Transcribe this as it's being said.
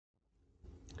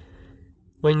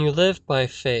When you live by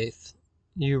faith,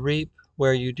 you reap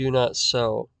where you do not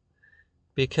sow,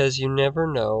 because you never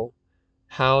know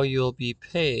how you'll be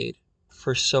paid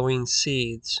for sowing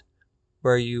seeds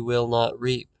where you will not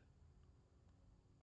reap.